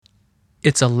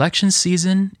It's election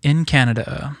season in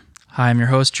Canada. Hi, I'm your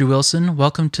host, Drew Wilson.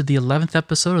 Welcome to the 11th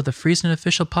episode of the Freezenet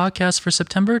Official Podcast for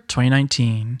September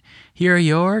 2019. Here are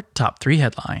your top 3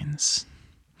 headlines.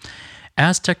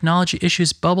 As technology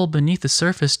issues bubble beneath the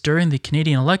surface during the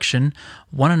Canadian election,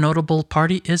 one notable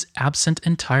party is absent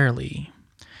entirely.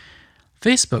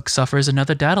 Facebook suffers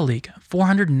another data leak.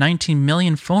 419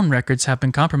 million phone records have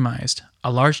been compromised.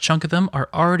 A large chunk of them are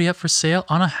already up for sale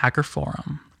on a hacker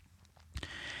forum.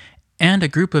 And a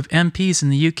group of MPs in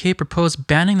the UK propose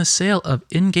banning the sale of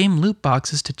in-game loot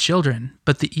boxes to children,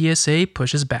 but the ESA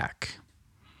pushes back.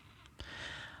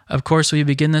 Of course, we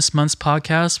begin this month's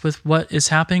podcast with what is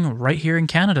happening right here in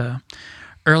Canada.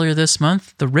 Earlier this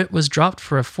month, the writ was dropped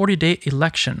for a 40-day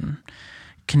election.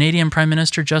 Canadian Prime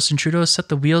Minister Justin Trudeau set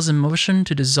the wheels in motion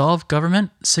to dissolve government,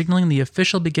 signaling the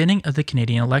official beginning of the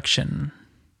Canadian election.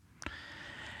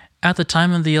 At the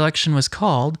time of the election was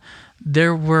called,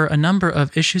 there were a number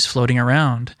of issues floating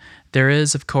around. There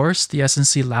is, of course, the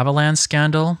SNC Lavalin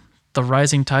scandal, the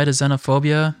rising tide of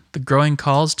xenophobia, the growing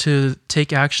calls to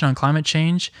take action on climate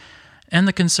change, and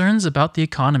the concerns about the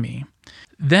economy.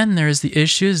 Then there is the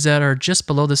issues that are just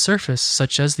below the surface,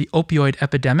 such as the opioid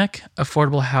epidemic,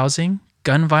 affordable housing,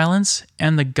 gun violence,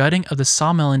 and the gutting of the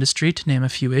sawmill industry, to name a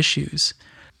few issues.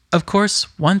 Of course,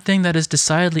 one thing that is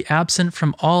decidedly absent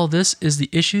from all this is the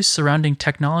issues surrounding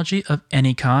technology of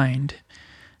any kind.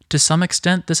 To some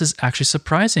extent, this is actually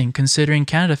surprising, considering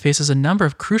Canada faces a number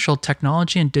of crucial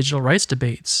technology and digital rights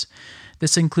debates.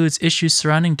 This includes issues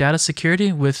surrounding data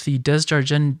security, with the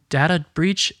Desjardins data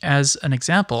breach as an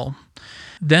example.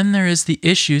 Then there is the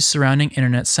issues surrounding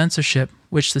internet censorship,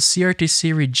 which the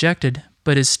CRTC rejected,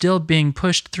 but is still being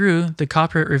pushed through the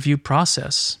copyright review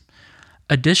process.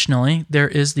 Additionally, there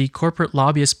is the corporate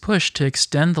lobbyist push to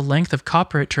extend the length of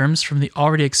copyright terms from the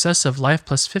already excessive life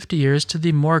plus 50 years to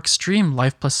the more extreme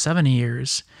life plus 70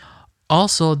 years.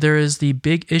 Also, there is the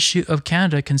big issue of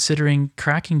Canada considering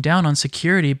cracking down on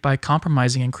security by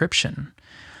compromising encryption.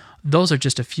 Those are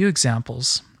just a few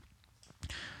examples.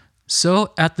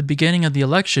 So, at the beginning of the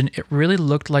election, it really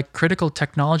looked like critical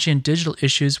technology and digital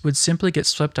issues would simply get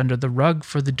swept under the rug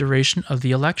for the duration of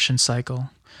the election cycle.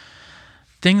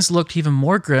 Things looked even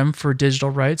more grim for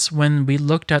digital rights when we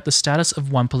looked at the status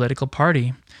of one political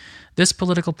party. This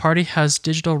political party has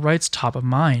digital rights top of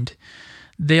mind.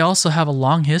 They also have a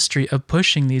long history of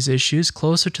pushing these issues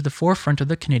closer to the forefront of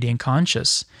the Canadian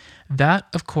conscience. That,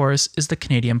 of course, is the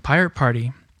Canadian Pirate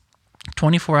Party.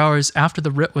 24 hours after the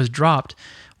writ was dropped,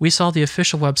 we saw the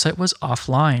official website was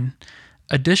offline.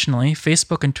 Additionally,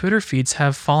 Facebook and Twitter feeds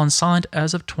have fallen silent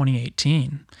as of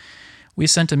 2018. We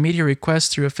sent a media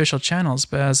request through official channels,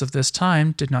 but as of this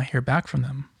time, did not hear back from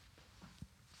them.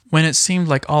 When it seemed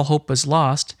like all hope was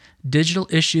lost, digital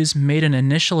issues made an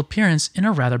initial appearance in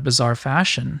a rather bizarre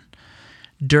fashion.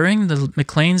 During the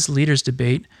Maclean's Leaders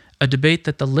Debate, a debate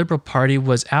that the Liberal Party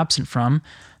was absent from,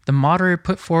 the moderator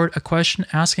put forward a question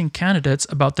asking candidates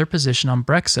about their position on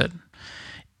Brexit.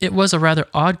 It was a rather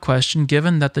odd question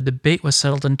given that the debate was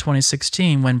settled in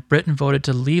 2016 when Britain voted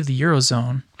to leave the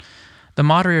Eurozone. The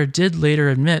moderator did later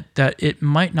admit that it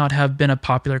might not have been a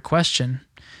popular question.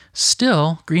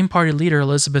 Still, Green Party leader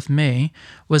Elizabeth May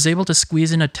was able to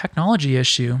squeeze in a technology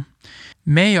issue.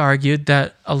 May argued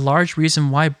that a large reason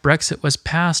why Brexit was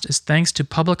passed is thanks to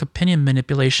public opinion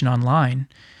manipulation online.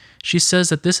 She says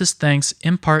that this is thanks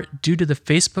in part due to the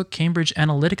Facebook Cambridge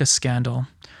Analytica scandal.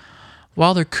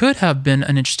 While there could have been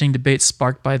an interesting debate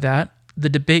sparked by that, the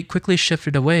debate quickly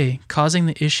shifted away, causing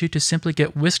the issue to simply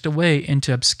get whisked away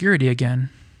into obscurity again.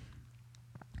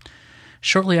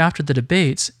 Shortly after the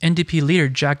debates, NDP leader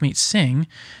Jagmeet Singh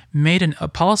made a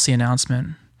policy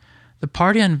announcement. The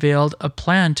party unveiled a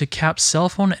plan to cap cell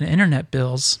phone and internet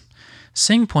bills.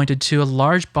 Singh pointed to a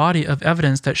large body of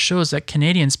evidence that shows that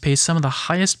Canadians pay some of the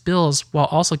highest bills while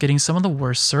also getting some of the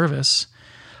worst service.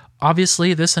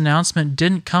 Obviously, this announcement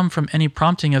didn't come from any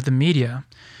prompting of the media.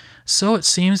 So it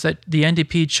seems that the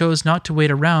NDP chose not to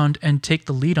wait around and take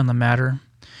the lead on the matter.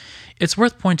 It's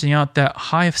worth pointing out that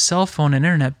high cell phone and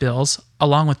internet bills,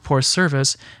 along with poor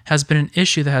service, has been an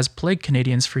issue that has plagued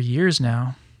Canadians for years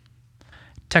now.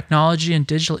 Technology and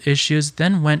digital issues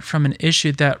then went from an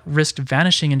issue that risked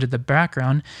vanishing into the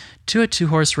background to a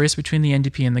two-horse race between the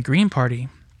NDP and the Green Party.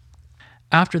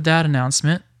 After that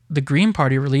announcement, the Green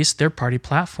Party released their party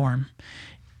platform.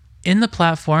 In the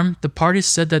platform, the party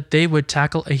said that they would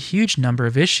tackle a huge number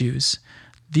of issues.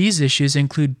 These issues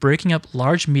include breaking up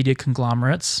large media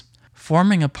conglomerates,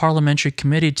 forming a parliamentary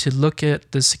committee to look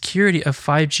at the security of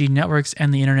 5G networks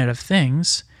and the Internet of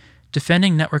Things,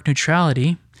 defending network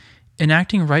neutrality,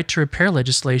 enacting right to repair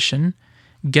legislation,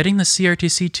 getting the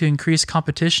CRTC to increase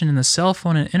competition in the cell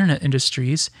phone and internet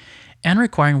industries, and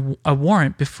requiring a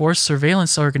warrant before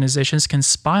surveillance organizations can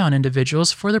spy on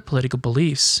individuals for their political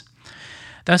beliefs.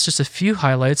 That's just a few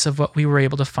highlights of what we were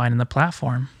able to find in the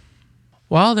platform.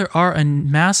 While there are a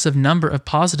massive number of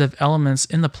positive elements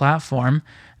in the platform,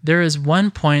 there is one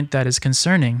point that is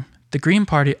concerning. The Green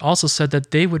Party also said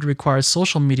that they would require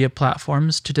social media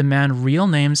platforms to demand real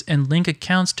names and link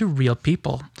accounts to real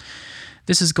people.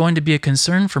 This is going to be a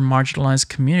concern for marginalized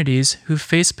communities who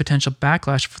face potential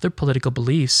backlash for their political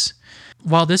beliefs.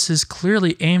 While this is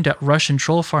clearly aimed at Russian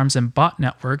troll farms and bot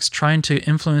networks trying to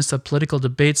influence the political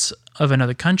debates of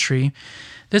another country,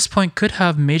 this point could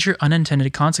have major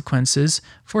unintended consequences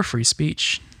for free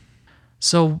speech.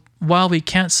 So, while we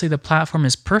can't say the platform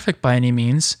is perfect by any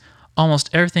means, almost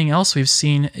everything else we've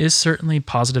seen is certainly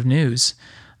positive news.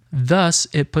 Thus,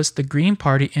 it puts the Green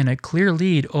Party in a clear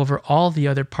lead over all the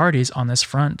other parties on this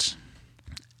front.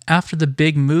 After the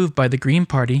big move by the Green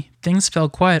Party, things fell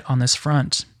quiet on this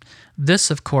front.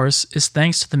 This, of course, is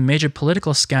thanks to the major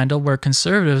political scandal where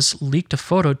conservatives leaked a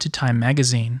photo to Time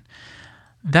magazine.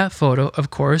 That photo, of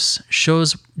course,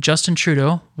 shows Justin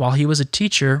Trudeau, while he was a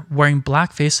teacher, wearing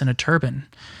blackface and a turban.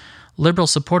 Liberal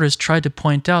supporters tried to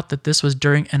point out that this was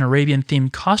during an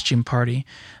Arabian-themed costume party,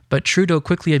 but Trudeau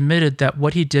quickly admitted that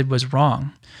what he did was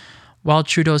wrong. While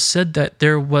Trudeau said that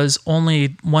there was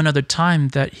only one other time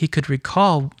that he could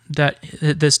recall that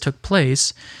this took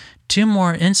place, 2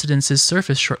 more incidences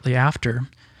surfaced shortly after.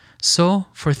 So,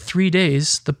 for 3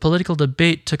 days, the political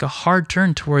debate took a hard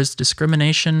turn towards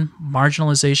discrimination,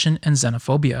 marginalization, and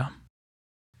xenophobia.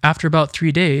 After about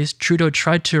 3 days, Trudeau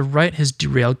tried to right his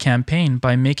derailed campaign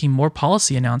by making more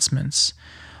policy announcements.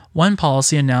 One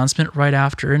policy announcement right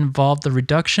after involved the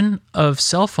reduction of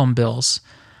cell phone bills.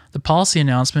 The policy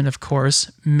announcement, of course,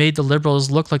 made the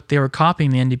Liberals look like they were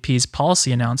copying the NDP's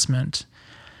policy announcement.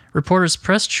 Reporters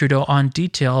pressed Trudeau on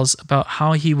details about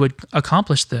how he would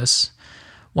accomplish this.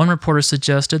 One reporter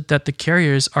suggested that the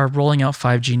carriers are rolling out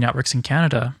 5G networks in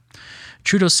Canada.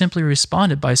 Trudeau simply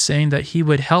responded by saying that he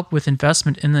would help with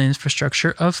investment in the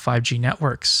infrastructure of 5G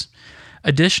networks.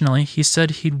 Additionally, he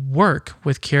said he'd work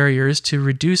with carriers to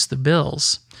reduce the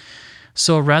bills.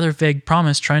 So a rather vague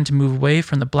promise trying to move away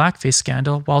from the blackface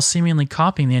scandal while seemingly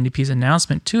copying the NDP's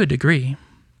announcement to a degree.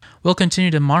 We'll continue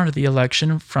to monitor the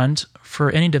election front for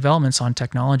any developments on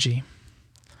technology.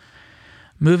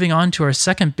 Moving on to our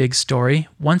second big story,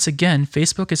 once again,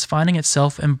 Facebook is finding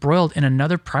itself embroiled in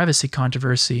another privacy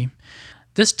controversy.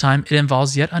 This time, it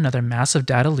involves yet another massive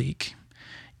data leak.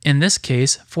 In this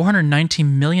case,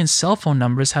 419 million cell phone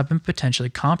numbers have been potentially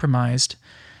compromised.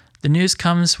 The news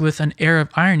comes with an air of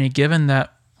irony given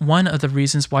that one of the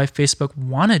reasons why Facebook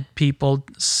wanted people's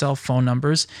cell phone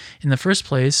numbers in the first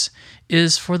place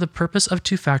is for the purpose of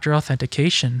two-factor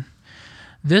authentication.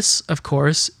 This, of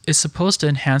course, is supposed to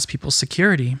enhance people's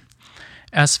security.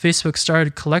 As Facebook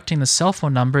started collecting the cell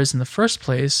phone numbers in the first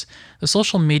place, the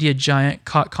social media giant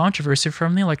caught controversy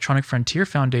from the Electronic Frontier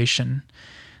Foundation.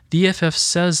 The EFF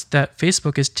says that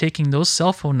Facebook is taking those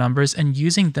cell phone numbers and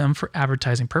using them for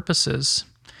advertising purposes.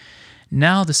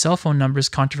 Now the cell phone numbers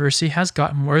controversy has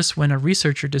gotten worse when a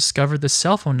researcher discovered the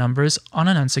cell phone numbers on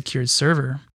an unsecured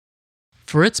server.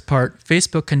 For its part,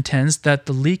 Facebook contends that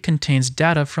the leak contains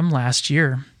data from last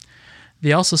year.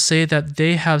 They also say that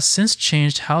they have since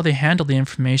changed how they handle the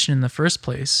information in the first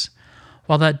place.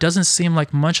 While that doesn't seem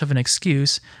like much of an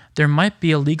excuse, there might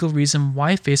be a legal reason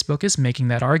why Facebook is making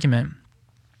that argument.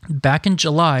 Back in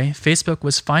July, Facebook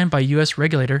was fined by U.S.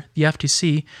 regulator, the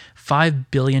FTC, $5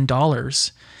 billion.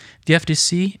 The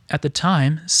FTC, at the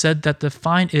time, said that the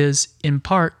fine is, in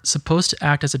part, supposed to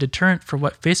act as a deterrent for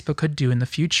what Facebook could do in the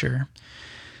future.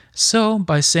 So,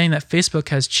 by saying that Facebook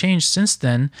has changed since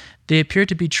then, they appear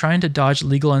to be trying to dodge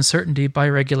legal uncertainty by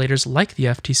regulators like the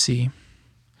FTC.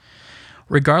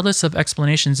 Regardless of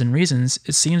explanations and reasons,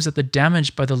 it seems that the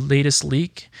damage by the latest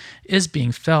leak is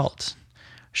being felt.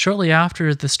 Shortly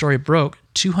after the story broke,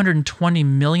 220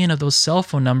 million of those cell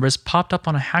phone numbers popped up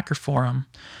on a hacker forum.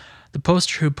 The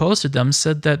poster who posted them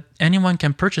said that anyone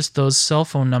can purchase those cell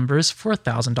phone numbers for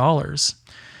 $1,000.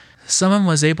 Someone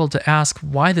was able to ask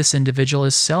why this individual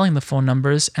is selling the phone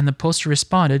numbers, and the poster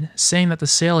responded, saying that the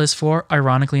sale is for,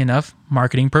 ironically enough,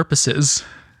 marketing purposes.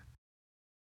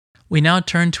 We now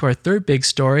turn to our third big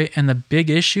story and the big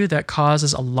issue that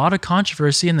causes a lot of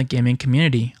controversy in the gaming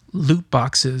community: loot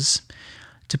boxes.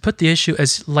 To put the issue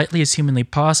as lightly as humanly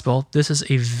possible, this is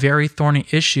a very thorny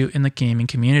issue in the gaming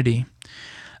community.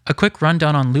 A quick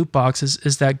rundown on loot boxes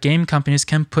is that game companies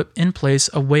can put in place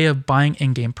a way of buying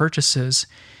in-game purchases.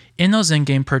 In those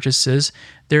in-game purchases,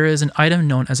 there is an item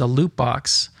known as a loot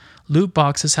box. Loot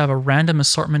boxes have a random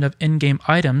assortment of in-game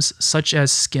items such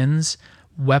as skins,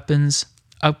 weapons,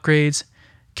 upgrades,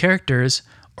 characters,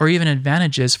 or even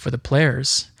advantages for the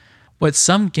players. What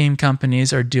some game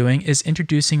companies are doing is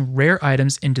introducing rare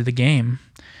items into the game.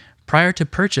 Prior to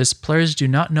purchase, players do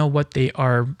not know what they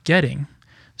are getting.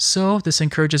 So, this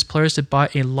encourages players to buy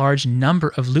a large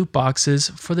number of loot boxes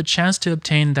for the chance to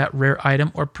obtain that rare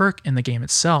item or perk in the game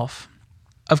itself.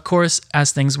 Of course,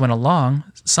 as things went along,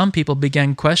 some people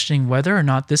began questioning whether or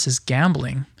not this is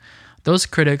gambling. Those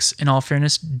critics, in all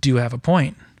fairness, do have a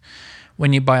point.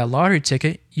 When you buy a lottery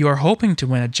ticket, you are hoping to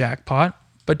win a jackpot,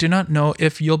 but do not know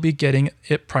if you'll be getting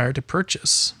it prior to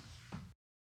purchase.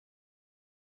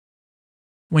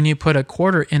 When you put a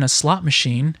quarter in a slot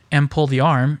machine and pull the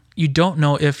arm, you don't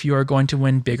know if you are going to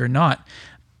win big or not,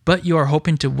 but you are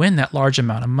hoping to win that large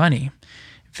amount of money.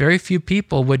 Very few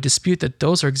people would dispute that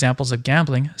those are examples of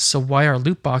gambling, so why are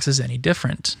loot boxes any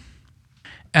different?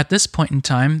 At this point in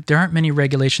time, there aren't many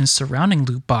regulations surrounding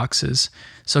loot boxes,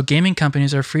 so gaming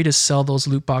companies are free to sell those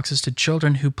loot boxes to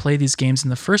children who play these games in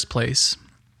the first place.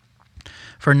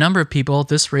 For a number of people,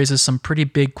 this raises some pretty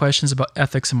big questions about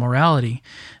ethics and morality.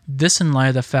 This in light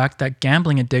of the fact that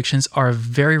gambling addictions are a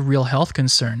very real health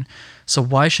concern, so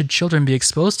why should children be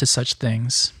exposed to such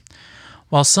things?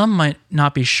 While some might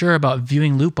not be sure about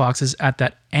viewing loot boxes at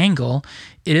that angle,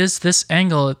 it is this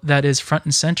angle that is front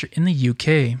and center in the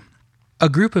UK. A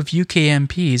group of UK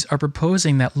MPs are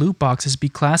proposing that loot boxes be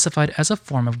classified as a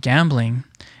form of gambling.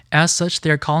 As such,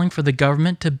 they are calling for the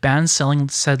government to ban selling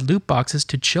said loot boxes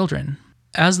to children.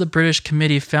 As the British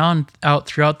committee found out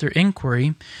throughout their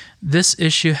inquiry, this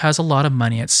issue has a lot of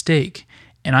money at stake,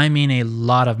 and I mean a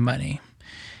lot of money.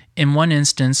 In one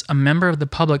instance, a member of the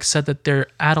public said that their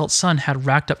adult son had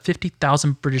racked up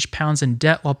 50,000 British pounds in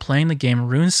debt while playing the game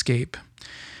RuneScape.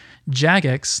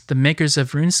 Jagex, the makers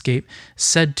of RuneScape,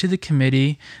 said to the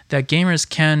committee that gamers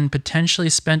can potentially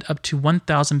spend up to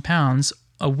 £1,000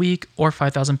 a week or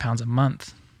 £5,000 a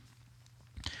month.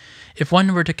 If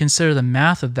one were to consider the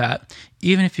math of that,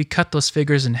 even if you cut those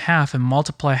figures in half and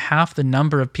multiply half the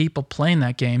number of people playing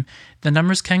that game, the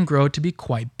numbers can grow to be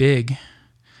quite big.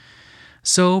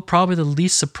 So, probably the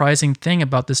least surprising thing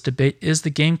about this debate is the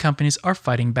game companies are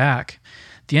fighting back.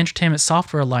 The Entertainment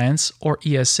Software Alliance, or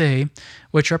ESA,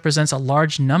 which represents a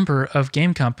large number of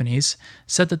game companies,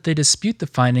 said that they dispute the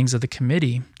findings of the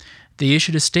committee. They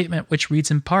issued a statement which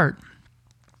reads in part,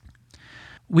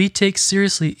 "We take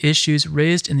seriously issues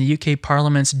raised in the UK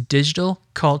Parliament's Digital,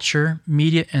 Culture,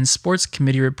 Media and Sports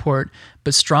Committee report,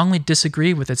 but strongly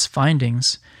disagree with its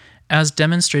findings. As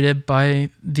demonstrated by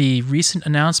the recent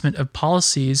announcement of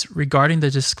policies regarding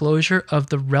the disclosure of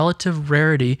the relative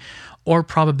rarity or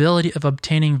probability of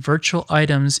obtaining virtual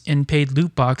items in paid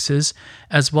loot boxes,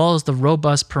 as well as the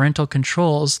robust parental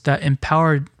controls that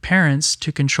empower parents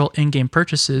to control in-game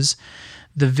purchases,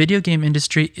 the video game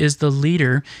industry is the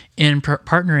leader in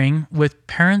partnering with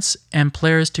parents and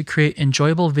players to create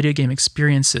enjoyable video game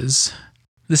experiences."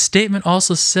 The statement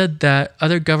also said that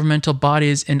other governmental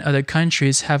bodies in other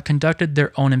countries have conducted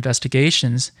their own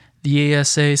investigations. The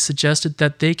ESA suggested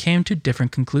that they came to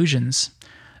different conclusions.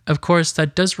 Of course,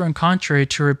 that does run contrary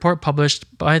to a report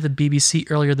published by the BBC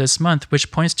earlier this month,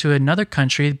 which points to another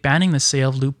country banning the sale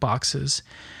of loot boxes.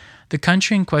 The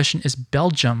country in question is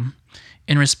Belgium.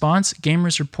 In response,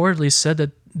 gamers reportedly said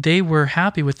that they were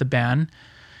happy with the ban.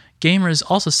 Gamers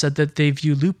also said that they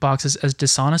view loot boxes as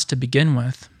dishonest to begin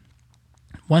with.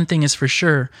 One thing is for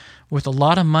sure, with a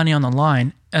lot of money on the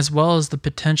line, as well as the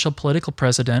potential political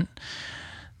precedent,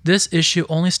 this issue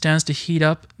only stands to heat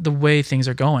up the way things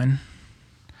are going.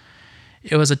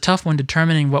 It was a tough one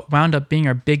determining what wound up being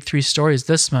our big three stories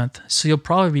this month, so you'll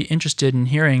probably be interested in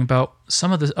hearing about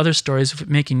some of the other stories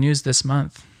making news this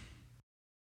month.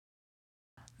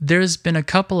 There's been a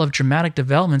couple of dramatic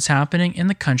developments happening in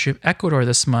the country of Ecuador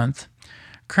this month.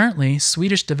 Currently,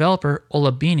 Swedish developer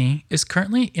Ola Bini is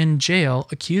currently in jail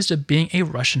accused of being a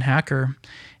Russian hacker.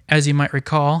 As you might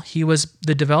recall, he was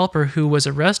the developer who was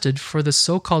arrested for the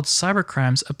so-called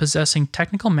cybercrimes of possessing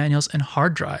technical manuals and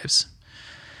hard drives.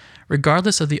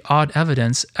 Regardless of the odd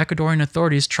evidence, Ecuadorian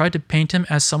authorities tried to paint him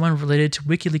as someone related to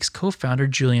WikiLeaks co-founder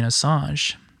Julian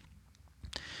Assange.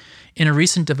 In a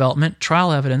recent development,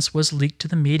 trial evidence was leaked to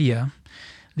the media.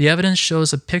 The evidence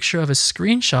shows a picture of a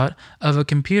screenshot of a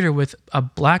computer with a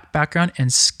black background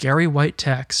and scary white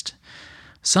text.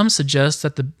 Some suggest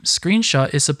that the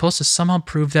screenshot is supposed to somehow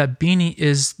prove that Bini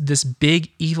is this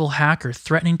big evil hacker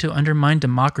threatening to undermine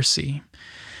democracy.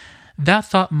 That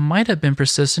thought might have been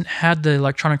persistent had the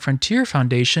Electronic Frontier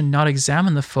Foundation not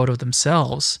examined the photo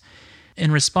themselves.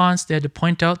 In response, they had to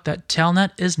point out that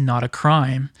Telnet is not a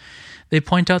crime. They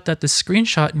point out that the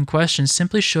screenshot in question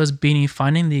simply shows Bini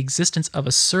finding the existence of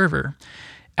a server.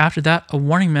 After that, a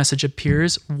warning message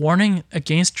appears warning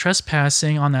against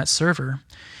trespassing on that server.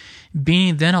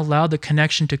 Beanie then allowed the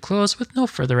connection to close with no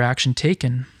further action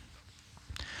taken.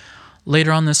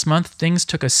 Later on this month, things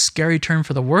took a scary turn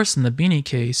for the worse in the Beanie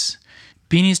case.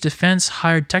 Beanie's defense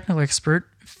hired technical expert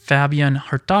Fabian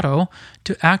Hurtado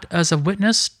to act as a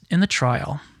witness in the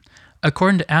trial.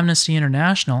 According to Amnesty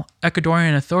International,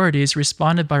 Ecuadorian authorities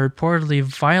responded by reportedly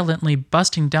violently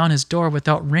busting down his door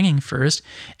without ringing first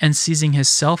and seizing his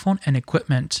cell phone and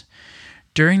equipment.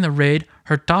 During the raid,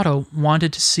 Hurtado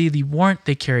wanted to see the warrant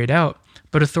they carried out,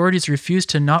 but authorities refused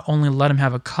to not only let him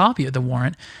have a copy of the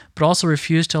warrant, but also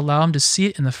refused to allow him to see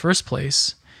it in the first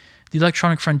place. The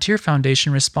Electronic Frontier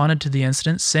Foundation responded to the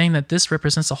incident, saying that this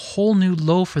represents a whole new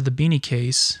low for the Beanie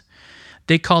case.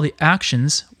 They call the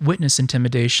actions witness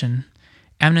intimidation.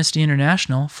 Amnesty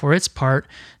International, for its part,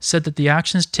 said that the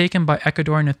actions taken by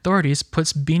Ecuadorian authorities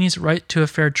puts Beanie's right to a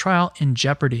fair trial in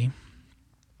jeopardy.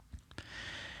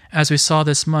 As we saw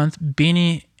this month,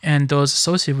 Beanie and those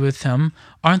associated with him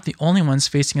aren't the only ones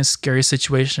facing a scary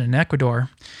situation in Ecuador.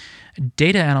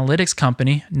 Data analytics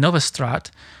company Novastrat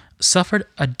suffered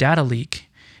a data leak.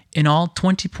 In all,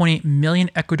 20.8 million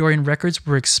Ecuadorian records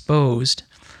were exposed.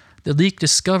 The leak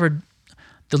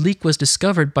was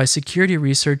discovered by security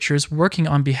researchers working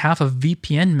on behalf of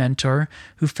VPN Mentor,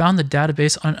 who found the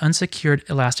database on an unsecured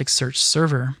Elasticsearch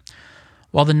server.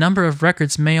 While the number of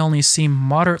records may only seem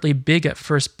moderately big at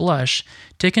first blush,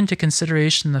 take into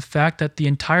consideration the fact that the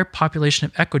entire population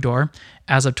of Ecuador,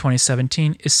 as of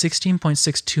 2017, is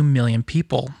 16.62 million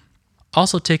people.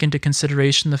 Also take into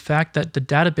consideration the fact that the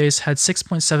database had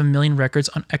 6.7 million records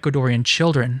on Ecuadorian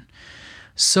children.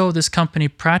 So this company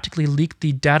practically leaked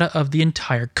the data of the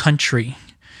entire country.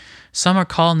 Some are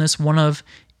calling this one of,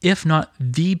 if not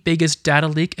the biggest data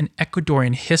leak in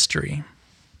Ecuadorian history.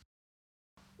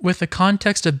 With the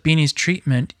context of Beanie's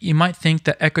treatment, you might think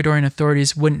that Ecuadorian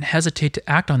authorities wouldn't hesitate to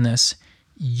act on this.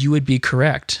 You would be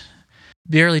correct.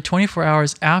 Barely 24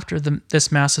 hours after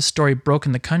this massive story broke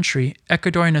in the country,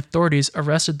 Ecuadorian authorities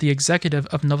arrested the executive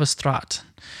of Novastrat.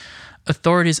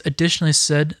 Authorities additionally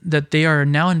said that they are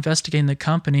now investigating the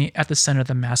company at the center of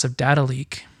the massive data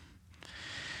leak.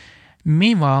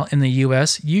 Meanwhile, in the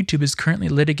US, YouTube is currently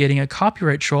litigating a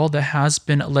copyright troll that has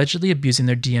been allegedly abusing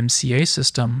their DMCA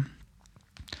system.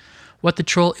 What the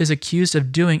troll is accused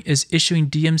of doing is issuing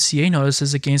DMCA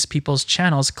notices against people's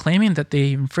channels claiming that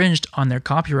they infringed on their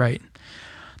copyright.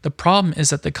 The problem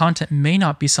is that the content may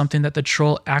not be something that the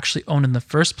troll actually owned in the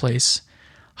first place.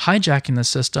 Hijacking the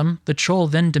system, the troll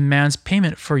then demands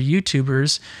payment for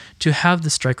YouTubers to have the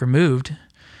strike removed.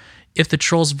 If the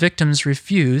troll's victims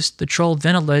refused, the troll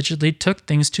then allegedly took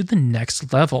things to the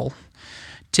next level.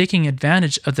 Taking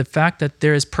advantage of the fact that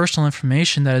there is personal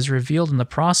information that is revealed in the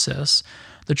process,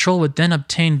 the troll would then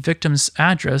obtain victims'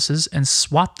 addresses and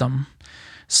swat them.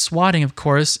 Swatting, of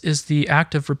course, is the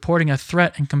act of reporting a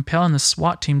threat and compelling the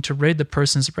SWAT team to raid the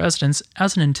person's residence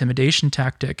as an intimidation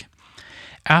tactic.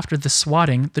 After the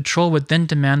swatting, the troll would then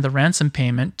demand the ransom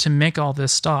payment to make all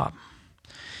this stop.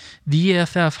 The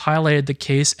EFF highlighted the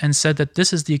case and said that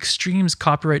this is the extremes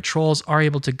copyright trolls are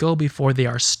able to go before they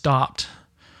are stopped.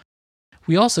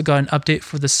 We also got an update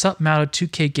for the Supmato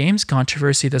 2K Games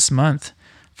controversy this month.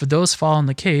 For those following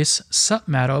the case,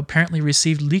 Supmato apparently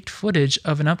received leaked footage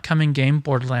of an upcoming game,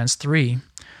 Borderlands 3.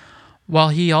 While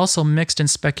he also mixed in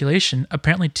speculation,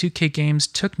 apparently 2K Games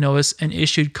took notice and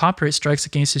issued copyright strikes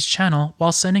against his channel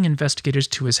while sending investigators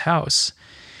to his house.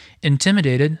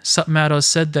 Intimidated, Supmato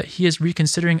said that he is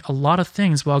reconsidering a lot of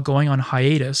things while going on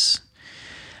hiatus.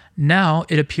 Now,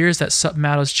 it appears that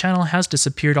Supmato's channel has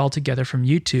disappeared altogether from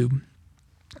YouTube.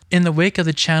 In the wake of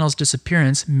the channel's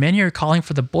disappearance, many are calling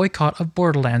for the boycott of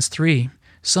Borderlands 3.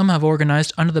 Some have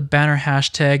organized under the banner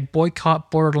hashtag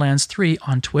Boycott Borderlands 3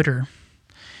 on Twitter.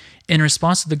 In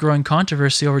response to the growing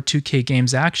controversy over 2K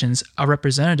Games' actions, a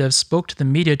representative spoke to the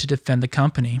media to defend the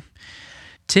company.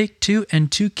 Take-Two and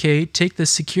 2K take the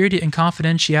security and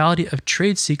confidentiality of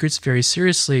trade secrets very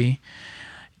seriously,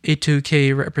 a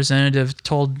 2K representative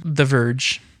told The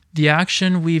Verge. The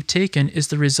action we've taken is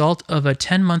the result of a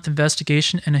 10-month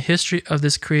investigation and a history of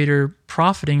this creator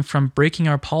profiting from breaking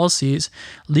our policies,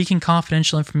 leaking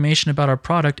confidential information about our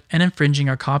product, and infringing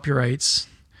our copyrights.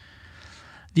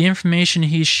 The information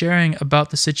he's sharing about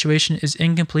the situation is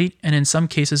incomplete and in some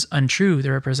cases untrue,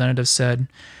 the representative said.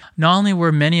 Not only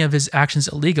were many of his actions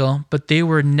illegal, but they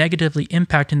were negatively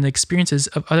impacting the experiences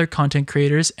of other content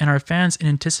creators and our fans in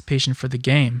anticipation for the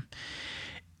game.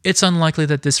 It's unlikely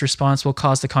that this response will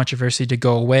cause the controversy to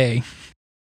go away.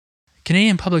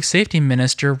 Canadian Public Safety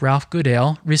Minister Ralph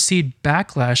Goodale received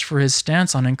backlash for his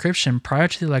stance on encryption prior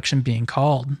to the election being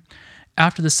called.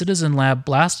 After the Citizen Lab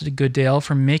blasted Goodale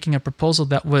for making a proposal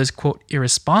that was, quote,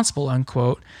 irresponsible,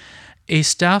 unquote, a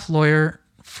staff lawyer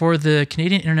for the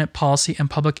Canadian Internet Policy and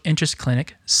Public Interest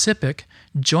Clinic, CIPIC,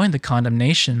 joined the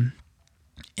condemnation.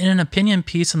 In an opinion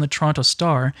piece on the Toronto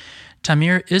Star,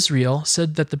 Tamir Israel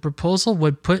said that the proposal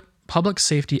would put public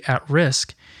safety at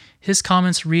risk. His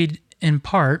comments read, in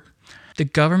part, the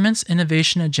government's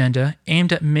innovation agenda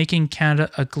aimed at making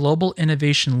Canada a global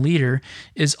innovation leader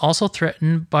is also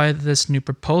threatened by this new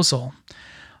proposal.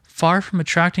 Far from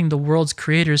attracting the world's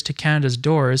creators to Canada's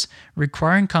doors,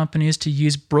 requiring companies to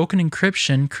use broken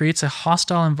encryption creates a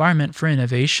hostile environment for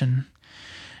innovation.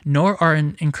 Nor are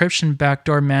encryption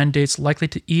backdoor mandates likely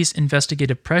to ease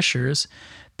investigative pressures.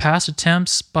 Past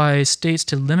attempts by states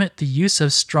to limit the use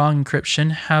of strong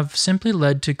encryption have simply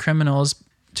led to criminals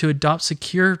to adopt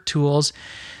secure tools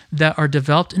that are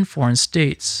developed in foreign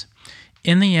states.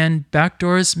 In the end,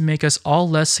 backdoors make us all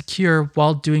less secure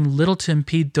while doing little to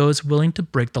impede those willing to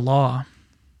break the law.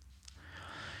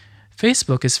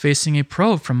 Facebook is facing a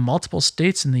probe from multiple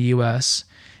states in the U.S.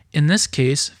 In this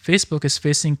case, Facebook is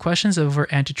facing questions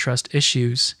over antitrust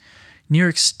issues. New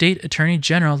York State Attorney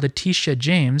General Letitia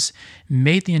James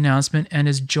made the announcement and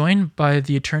is joined by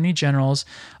the Attorney Generals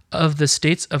of the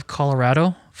states of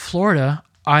Colorado, Florida,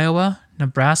 Iowa,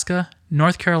 Nebraska,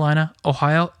 North Carolina,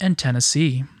 Ohio, and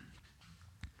Tennessee.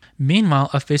 Meanwhile,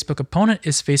 a Facebook opponent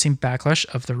is facing backlash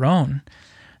of their own.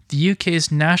 The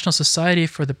UK's National Society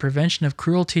for the Prevention of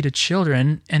Cruelty to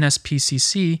Children,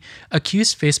 NSPCC,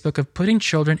 accused Facebook of putting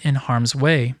children in harm's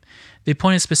way. They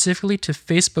pointed specifically to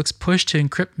Facebook's push to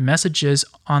encrypt messages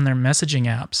on their messaging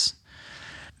apps.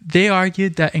 They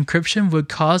argued that encryption would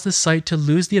cause the site to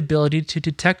lose the ability to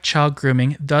detect child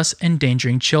grooming, thus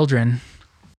endangering children.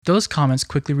 Those comments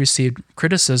quickly received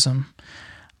criticism.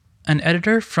 An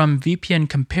editor from VPN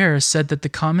Compare said that the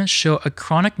comments show a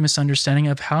chronic misunderstanding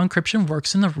of how encryption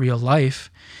works in the real life.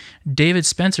 David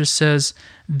Spencer says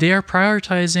they are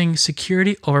prioritizing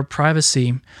security over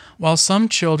privacy. While some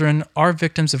children are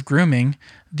victims of grooming,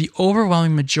 the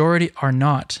overwhelming majority are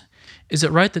not. Is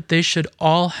it right that they should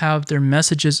all have their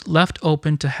messages left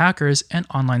open to hackers and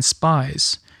online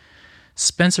spies?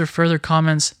 Spencer further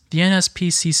comments, the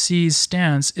NSPCC's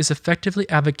stance is effectively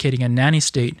advocating a nanny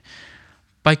state.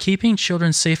 By keeping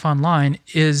children safe online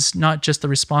is not just the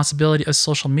responsibility of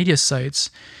social media sites.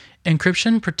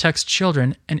 Encryption protects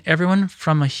children and everyone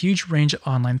from a huge range of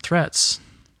online threats.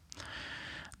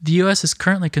 The U.S. is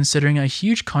currently considering a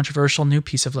huge controversial new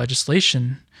piece of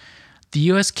legislation. The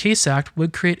U.S. CASE Act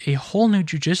would create a whole new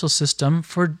judicial system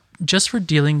for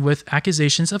dealing with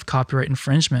accusations of copyright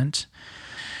infringement.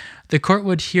 The court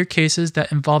would hear cases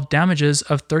that involve damages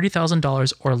of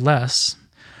 $30,000 or less.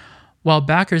 While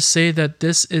backers say that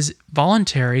this is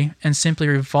voluntary and simply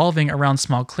revolving around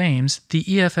small claims,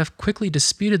 the EFF quickly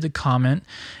disputed the comment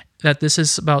that this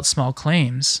is about small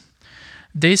claims.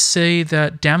 They say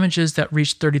that damages that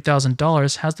reach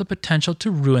 $30,000 has the potential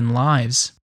to ruin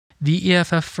lives. The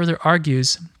EFF further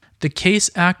argues, the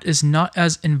CASE Act is not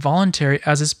as involuntary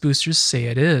as its boosters say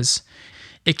it is.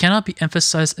 It cannot be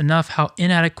emphasized enough how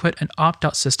inadequate an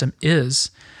opt-out system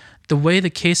is. The way the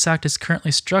CASE Act is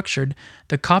currently structured,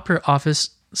 the Copyright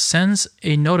Office sends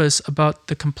a notice about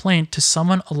the complaint to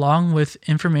someone along with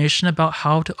information about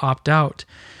how to opt out.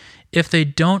 If they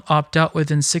don't opt out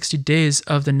within 60 days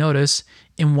of the notice,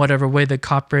 in whatever way the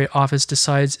Copyright Office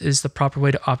decides is the proper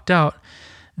way to opt out,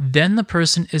 then the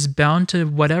person is bound to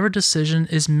whatever decision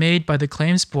is made by the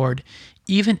claims board,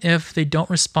 even if they don't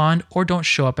respond or don't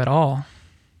show up at all.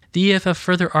 The EFF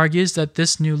further argues that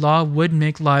this new law would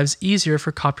make lives easier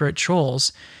for copyright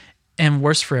trolls and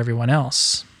worse for everyone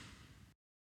else.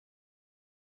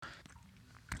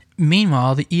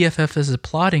 Meanwhile, the EFF is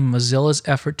applauding Mozilla's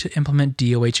effort to implement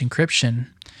DOH encryption.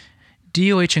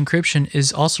 DOH encryption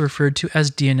is also referred to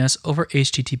as DNS over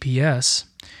HTTPS.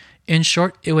 In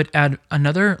short, it would add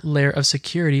another layer of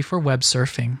security for web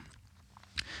surfing.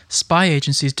 Spy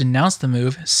agencies denounced the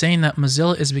move, saying that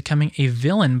Mozilla is becoming a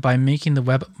villain by making the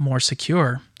web more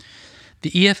secure.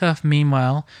 The EFF,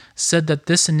 meanwhile, said that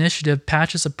this initiative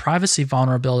patches a privacy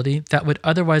vulnerability that would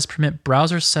otherwise permit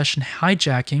browser session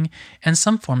hijacking and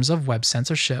some forms of web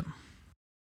censorship.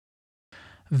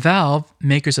 Valve,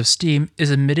 makers of Steam, is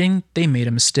admitting they made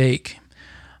a mistake.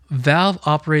 Valve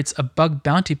operates a bug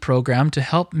bounty program to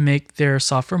help make their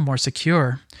software more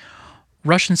secure.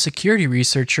 Russian security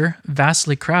researcher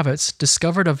Vasily Kravitz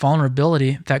discovered a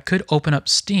vulnerability that could open up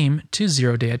Steam to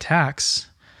zero-day attacks.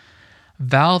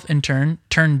 Valve, in turn,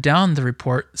 turned down the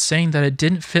report, saying that it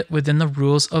didn't fit within the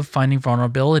rules of finding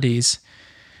vulnerabilities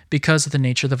because of the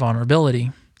nature of the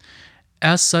vulnerability.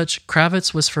 As such,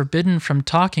 Kravitz was forbidden from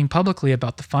talking publicly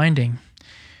about the finding.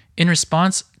 In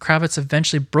response, Kravitz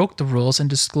eventually broke the rules and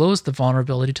disclosed the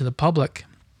vulnerability to the public.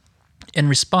 In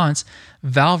response,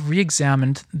 Valve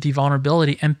re-examined the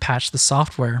vulnerability and patched the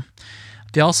software.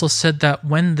 They also said that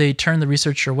when they turned the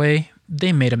researcher away,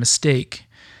 they made a mistake.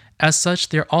 As such,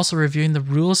 they are also reviewing the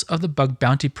rules of the bug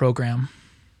bounty program.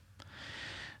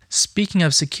 Speaking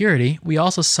of security, we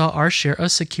also saw our share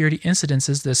of security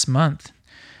incidences this month.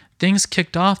 Things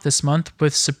kicked off this month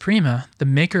with Suprema, the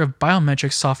maker of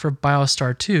biometric software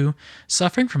BioStar 2,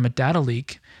 suffering from a data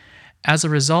leak. As a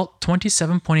result,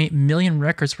 27.8 million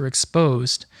records were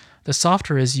exposed. The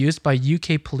software is used by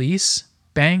UK police,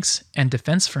 banks, and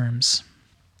defense firms.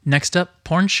 Next up,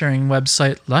 porn-sharing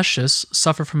website Luscious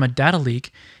suffered from a data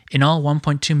leak. In all,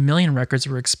 1.2 million records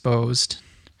were exposed.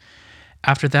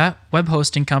 After that, web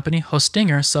hosting company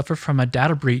Hostinger suffered from a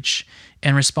data breach.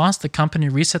 In response, the company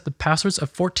reset the passwords of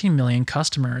 14 million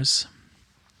customers.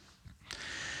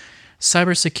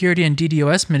 Cybersecurity and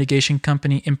DDoS mitigation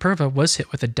company Imperva was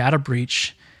hit with a data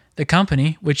breach. The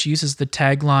company, which uses the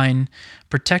tagline,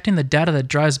 "Protecting the data that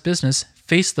drives business,"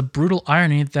 faced the brutal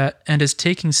irony and is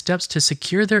taking steps to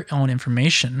secure their own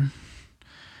information.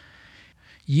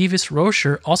 Yves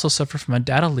Rocher also suffered from a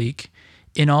data leak.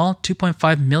 In all,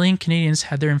 2.5 million Canadians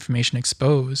had their information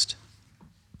exposed.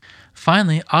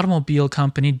 Finally, automobile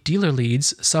company Dealer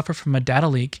Leads suffered from a data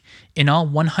leak. In all,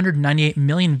 198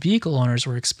 million vehicle owners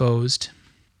were exposed.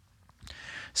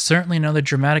 Certainly another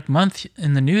dramatic month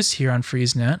in the news here on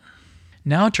FreezeNet.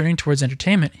 Now turning towards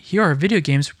entertainment, here are video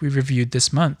games we reviewed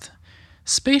this month.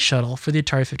 Space Shuttle for the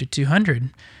Atari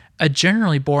 5200, a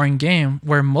generally boring game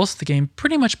where most of the game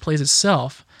pretty much plays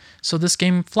itself, so this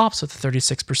game flops with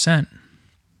 36%.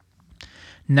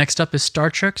 Next up is Star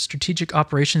Trek Strategic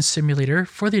Operations Simulator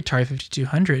for the Atari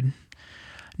 5200.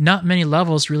 Not many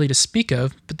levels really to speak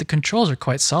of, but the controls are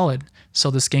quite solid,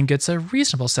 so this game gets a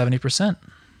reasonable 70%.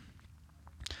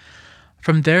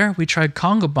 From there, we tried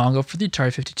Congo Bongo for the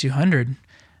Atari 5200,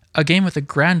 a game with a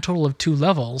grand total of 2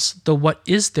 levels, though what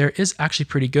is there is actually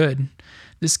pretty good.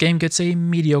 This game gets a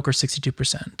mediocre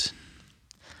 62%.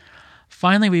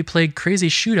 Finally, we played Crazy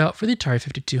Shootout for the Atari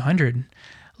 5200.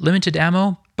 Limited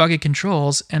ammo, buggy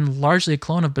controls, and largely a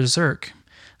clone of Berserk,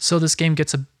 so this game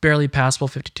gets a barely passable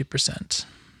 52%.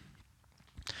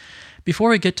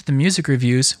 Before we get to the music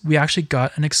reviews, we actually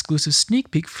got an exclusive sneak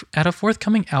peek at a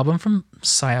forthcoming album from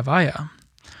Sayavaya.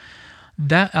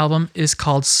 That album is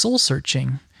called Soul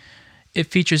Searching.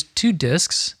 It features 2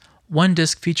 discs. One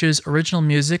disc features original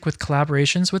music with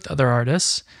collaborations with other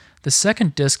artists. The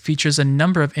second disc features a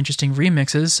number of interesting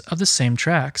remixes of the same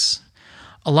tracks.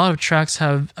 A lot of tracks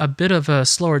have a bit of a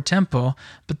slower tempo,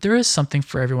 but there is something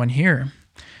for everyone here.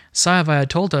 Sayavaya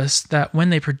told us that when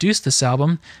they produced this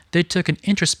album, they took an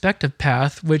introspective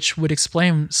path which would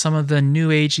explain some of the new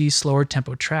agey, slower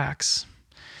tempo tracks.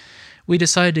 We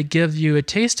decided to give you a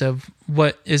taste of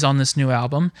what is on this new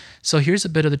album, so here's a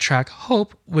bit of the track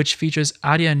Hope, which features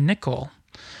Adia Nicole.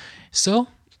 So,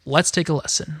 let's take a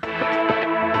listen.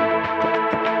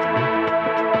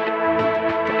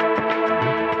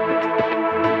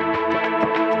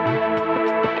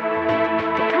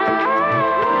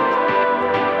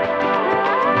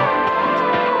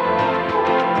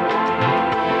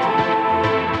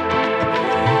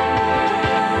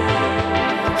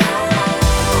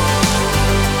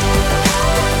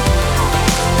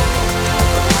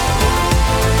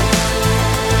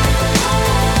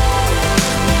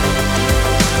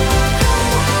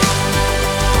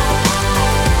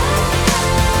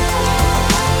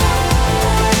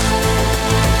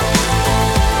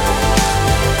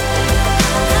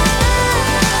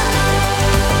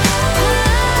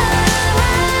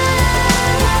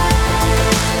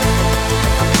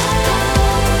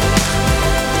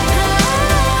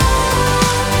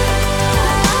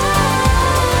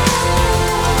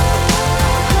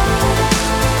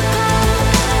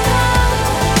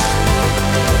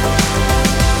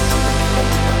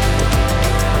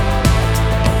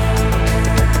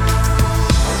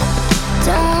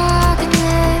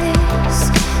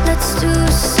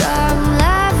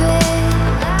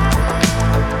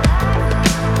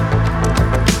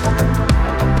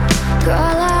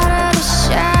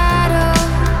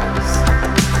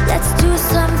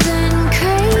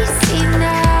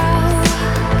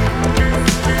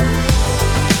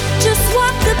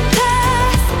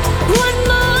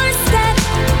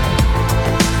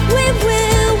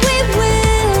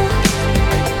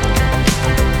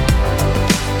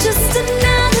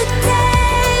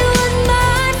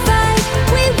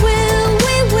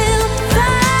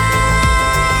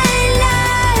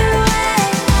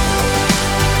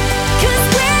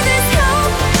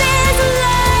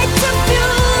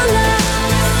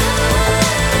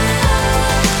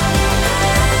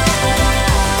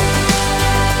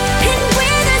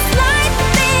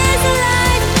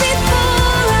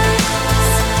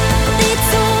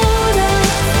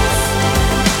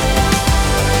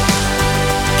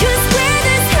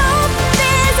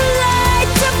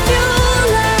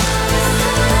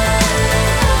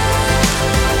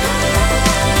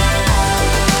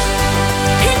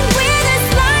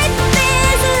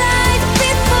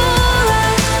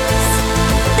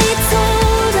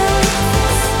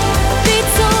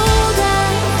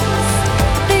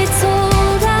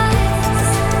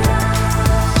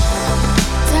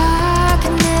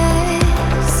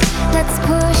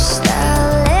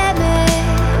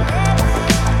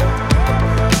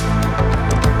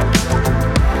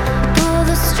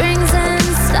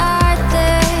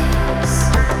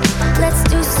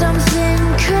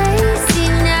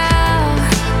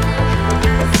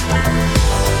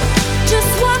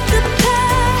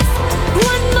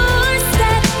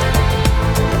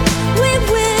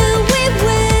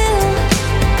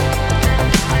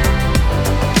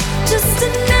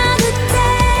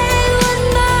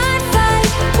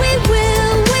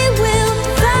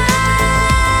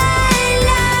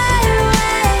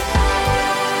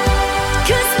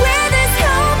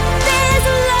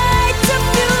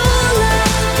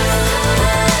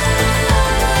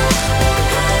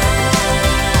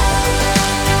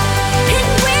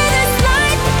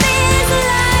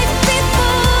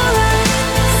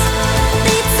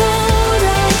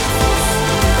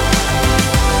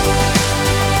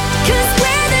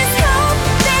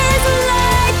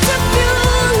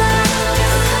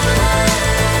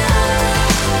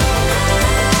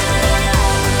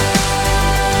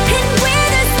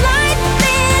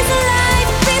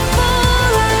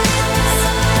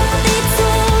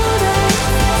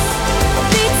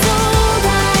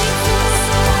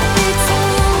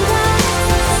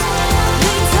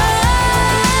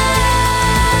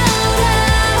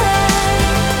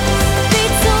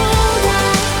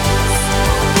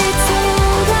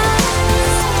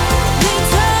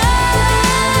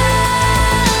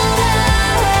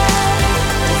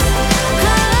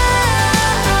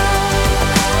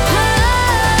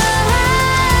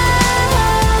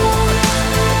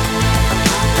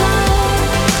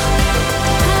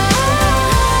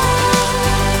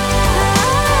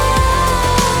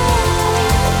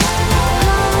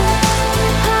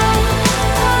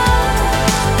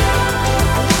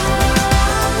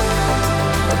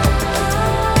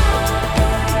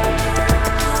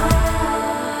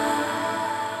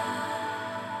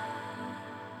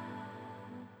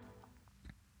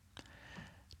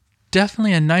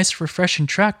 Definitely a nice, refreshing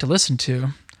track to listen to.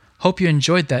 Hope you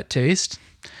enjoyed that taste.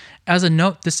 As a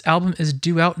note, this album is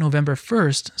due out November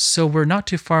 1st, so we're not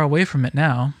too far away from it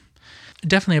now.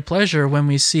 Definitely a pleasure when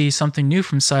we see something new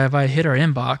from Sayavaya hit our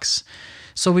inbox.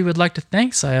 So we would like to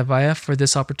thank Sayavaya for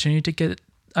this opportunity to get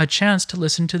a chance to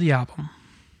listen to the album.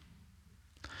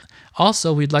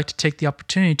 Also, we'd like to take the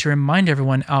opportunity to remind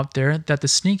everyone out there that the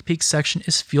sneak peek section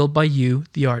is fueled by you,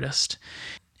 the artist.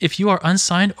 If you are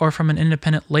unsigned or from an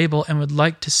independent label and would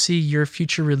like to see your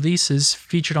future releases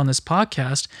featured on this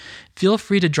podcast, feel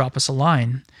free to drop us a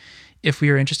line. If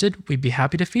we are interested, we'd be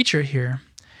happy to feature it here.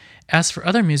 As for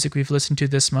other music we've listened to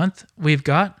this month, we've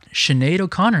got Sinead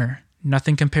O'Connor,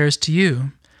 Nothing Compares to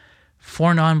You,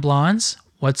 Four Non-Blondes,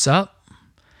 What's Up,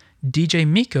 DJ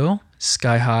Miko,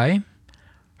 Sky High,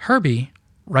 Herbie,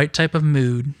 Right Type of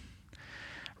Mood,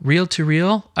 Real to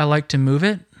Real, I Like to Move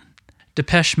It,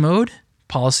 Depeche Mode,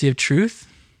 Policy of Truth,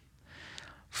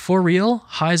 For Real,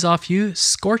 Highs Off You,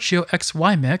 Scorchio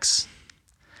XY Mix,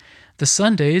 The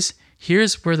Sundays,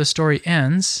 Here's Where the Story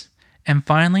Ends, and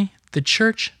finally, The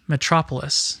Church,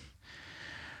 Metropolis.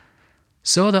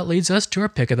 So that leads us to our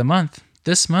pick of the month.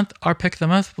 This month, our pick of the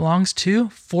month belongs to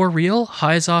For Real,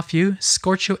 Highs Off You,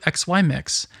 Scorchio XY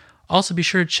Mix. Also be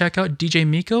sure to check out DJ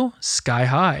Miko, Sky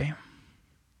High.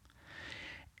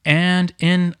 And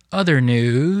in other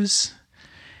news,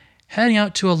 heading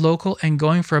out to a local and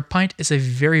going for a pint is a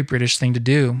very British thing to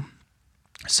do.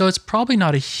 So it's probably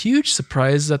not a huge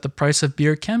surprise that the price of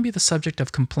beer can be the subject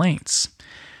of complaints.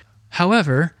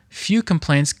 However, few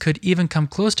complaints could even come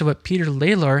close to what Peter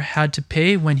Lalor had to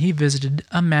pay when he visited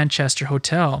a Manchester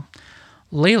hotel.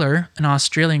 Lalor, an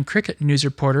Australian cricket news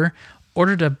reporter,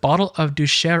 ordered a bottle of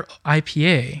Duchère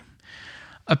IPA.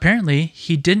 Apparently,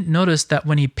 he didn't notice that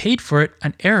when he paid for it,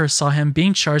 an error saw him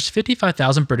being charged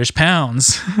 55,000 British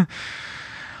pounds.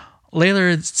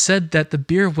 Lalor said that the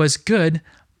beer was good,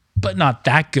 but not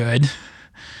that good.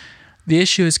 The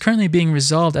issue is currently being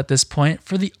resolved at this point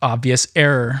for the obvious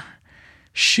error.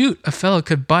 Shoot, a fellow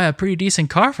could buy a pretty decent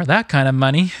car for that kind of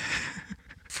money.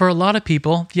 For a lot of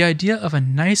people, the idea of a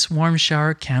nice warm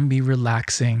shower can be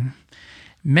relaxing.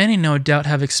 Many no doubt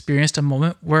have experienced a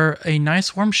moment where a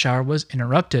nice warm shower was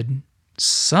interrupted.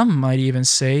 Some might even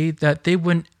say that they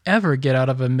wouldn't ever get out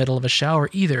of the middle of a shower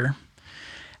either.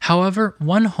 However,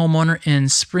 one homeowner in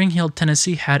Spring Hill,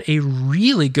 Tennessee had a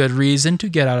really good reason to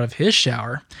get out of his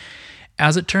shower.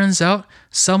 As it turns out,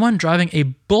 someone driving a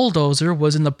bulldozer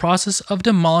was in the process of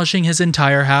demolishing his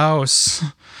entire house.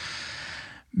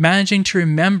 Managing to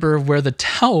remember where the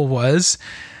towel was,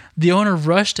 the owner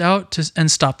rushed out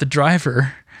and stopped the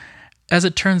driver. As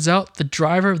it turns out, the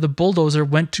driver of the bulldozer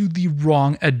went to the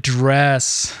wrong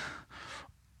address.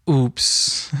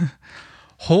 Oops.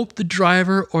 Hope the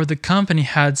driver or the company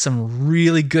had some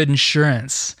really good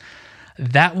insurance.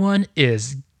 That one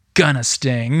is gonna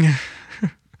sting.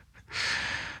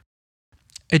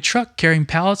 A truck carrying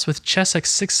pallets with Chessex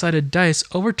 6-sided dice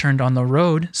overturned on the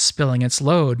road, spilling its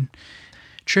load.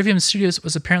 Trivium Studios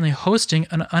was apparently hosting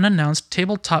an unannounced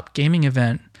tabletop gaming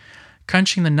event.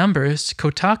 Crunching the numbers,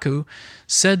 Kotaku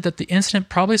said that the incident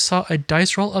probably saw a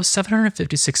dice roll of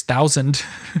 756,000.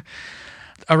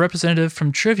 A representative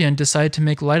from Trivium decided to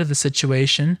make light of the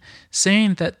situation,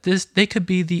 saying that they could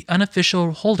be the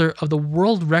unofficial holder of the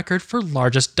world record for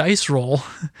largest dice roll.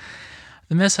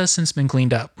 The mess has since been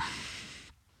cleaned up.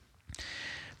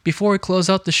 Before we close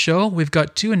out the show, we've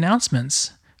got two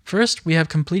announcements. First, we have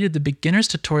completed the beginner's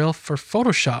tutorial for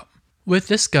Photoshop. With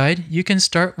this guide, you can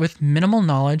start with minimal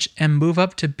knowledge and move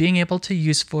up to being able to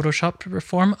use Photoshop to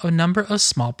perform a number of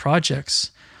small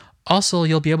projects. Also,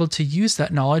 you'll be able to use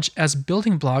that knowledge as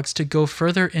building blocks to go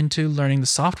further into learning the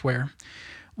software.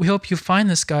 We hope you find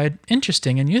this guide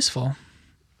interesting and useful.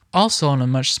 Also, on a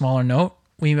much smaller note,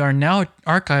 we are now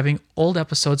archiving old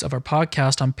episodes of our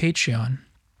podcast on Patreon.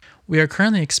 We are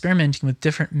currently experimenting with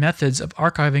different methods of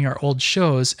archiving our old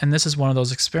shows, and this is one of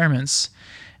those experiments.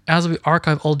 As we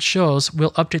archive old shows,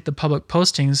 we'll update the public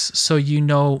postings so you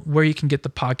know where you can get the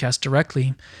podcast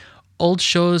directly. Old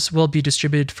shows will be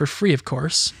distributed for free, of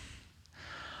course.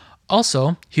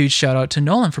 Also, huge shout out to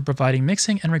Nolan for providing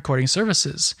mixing and recording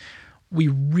services. We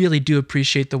really do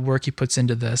appreciate the work he puts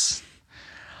into this.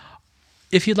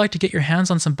 If you'd like to get your hands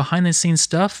on some behind-the-scenes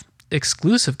stuff,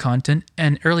 exclusive content,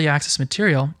 and early access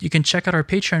material, you can check out our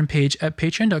Patreon page at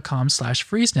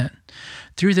patreon.com/FreezeNet.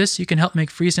 Through this, you can help make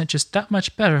FreezeNet just that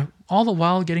much better, all the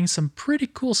while getting some pretty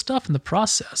cool stuff in the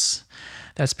process.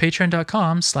 That's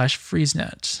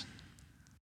patreon.com/FreezeNet.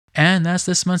 And that's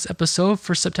this month's episode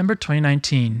for September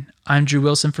 2019. I'm Drew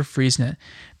Wilson for FreezeNet.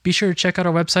 Be sure to check out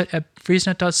our website at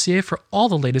freezenet.ca for all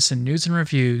the latest in news and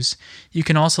reviews. You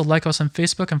can also like us on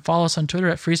Facebook and follow us on Twitter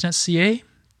at FreezeNetCA.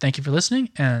 Thank you for listening,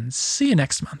 and see you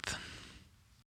next month.